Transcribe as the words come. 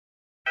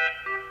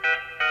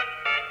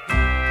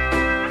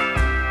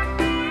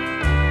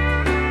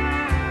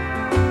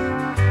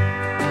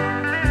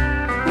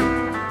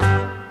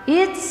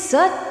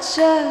such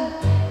a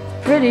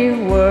pretty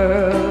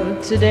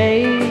world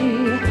today.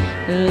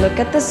 Look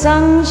at the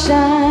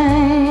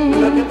sunshine.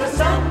 Look at the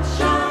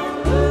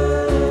sunshine.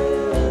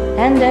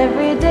 And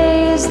every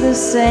day is the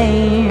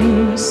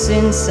same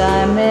since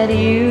I met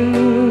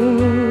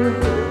you.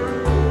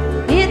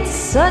 It's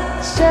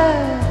such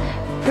a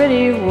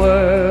pretty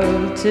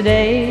world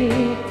today,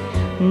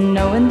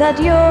 knowing that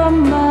you're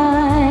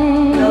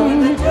mine.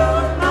 Knowing that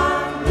you're mine.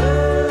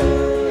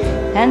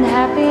 And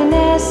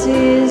happiness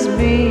is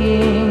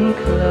being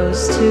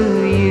close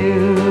to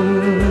you.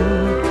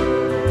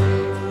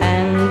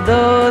 And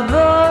though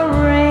the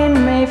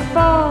rain may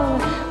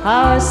fall,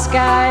 our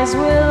skies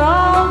will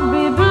all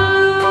be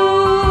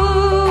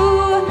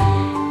blue.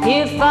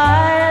 If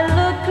I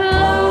look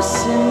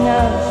close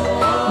enough,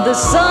 the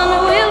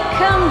sun will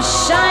come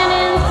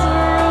shining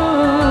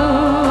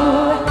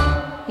through.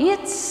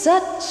 It's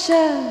such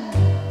a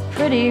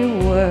pretty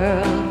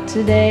world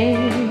today.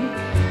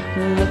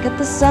 Look at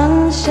the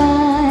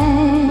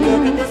sunshine.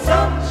 Look at the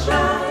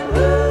sunshine.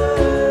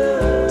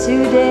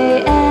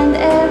 Today and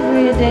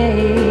every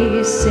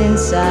day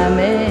since I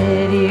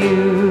met you.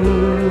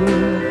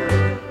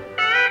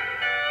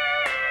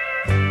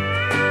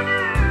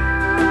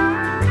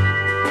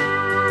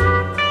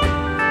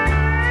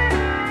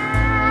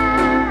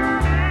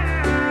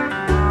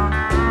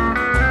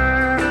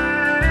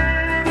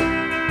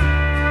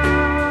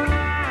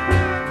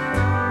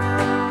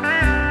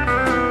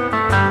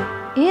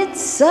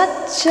 It's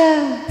such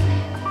a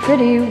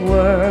pretty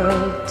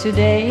world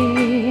today.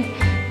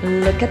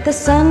 Look at the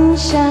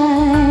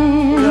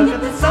sunshine. Look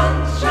at the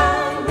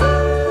sunshine.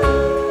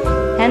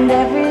 And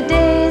every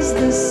day's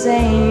the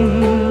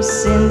same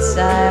since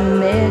I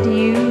met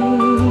you.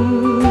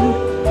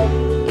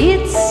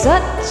 It's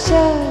such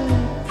a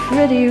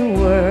pretty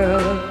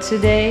world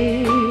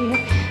today,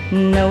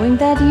 knowing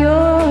that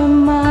you're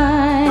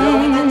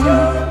mine.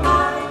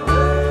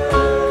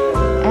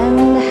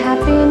 And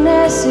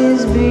happiness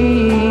is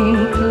being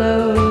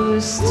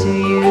close to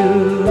you.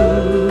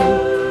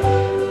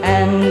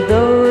 And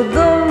though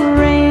the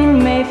rain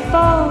may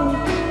fall,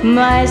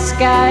 my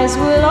skies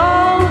will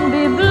all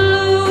be blue.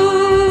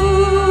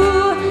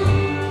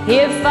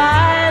 If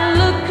I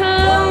look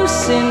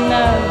close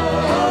enough,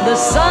 the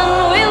sun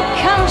will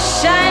come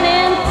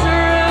shining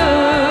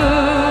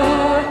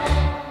through.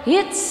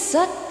 It's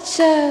such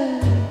a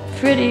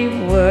pretty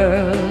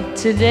world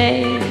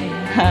today.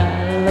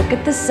 Look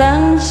at the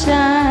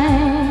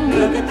sunshine.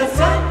 Look at the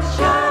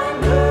sunshine.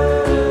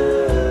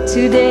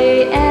 Today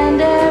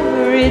and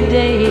every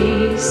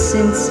day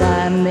since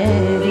I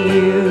met